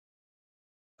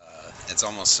it's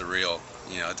almost surreal.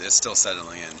 It's still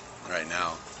settling in right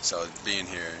now. So being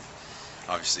here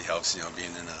obviously helps.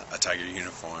 Being in a Tiger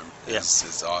uniform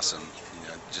is awesome.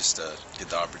 Just to get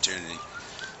the opportunity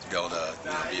to be able to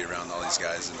be around all these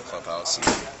guys in the clubhouse, and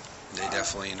they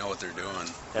definitely know what they're doing.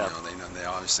 Yeah. They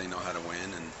obviously know how to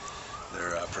win, and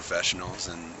they're professionals,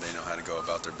 and they know how to go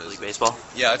about their business. League baseball?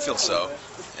 Yeah, I feel so.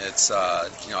 It's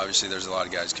obviously there's a lot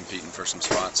of guys competing for some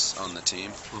spots on the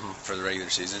team for the regular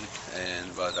season,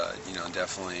 but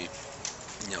definitely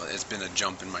it's been a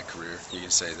jump in my career. You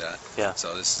can say that. Yeah.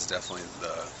 So this is definitely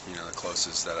the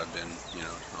closest that I've been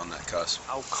on that cusp.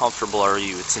 How comfortable are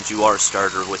you, since you are a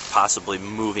starter, with possibly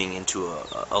moving into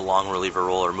a long reliever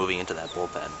role or moving into that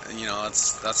bullpen?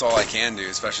 That's all I can do,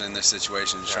 especially in this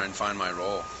situation. Just try and find my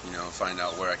role. Find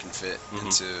out where I can fit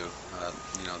into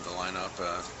the lineup.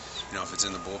 If it's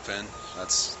in the bullpen,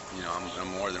 that's I'm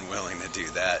more than willing to do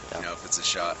that. Yeah. If it's a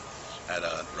shot at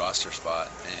a roster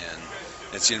spot, and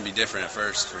it's going to be different at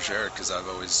first for sure, because I've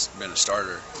always been a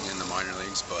starter in the minor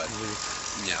leagues, but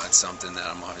it's something that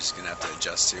I'm obviously going to have to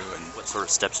adjust to. And what sort of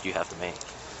steps do you have to make?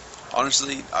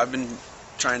 Honestly, I've been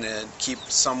trying to keep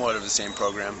somewhat of the same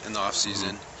program in the off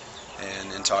season,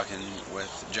 and in talking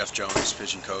with Jeff Jones,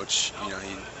 pitching coach,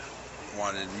 he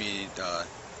wanted me to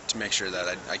make sure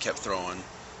that I kept throwing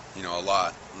a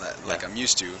lot, like I'm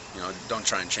used to. Don't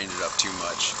try and change it up too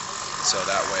much, so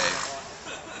that way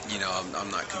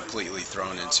I'm not completely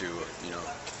thrown into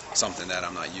something that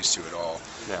I'm not used to at all.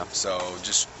 Yeah. So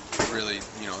just really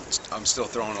I'm still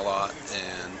throwing a lot,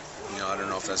 and I don't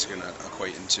know if that's going to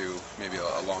equate into maybe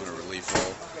a longer relief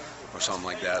role or something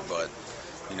like that, but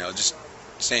just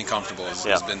staying comfortable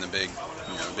has been the big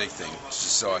thing,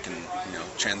 just so I can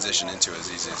transition into it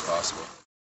as easy as possible.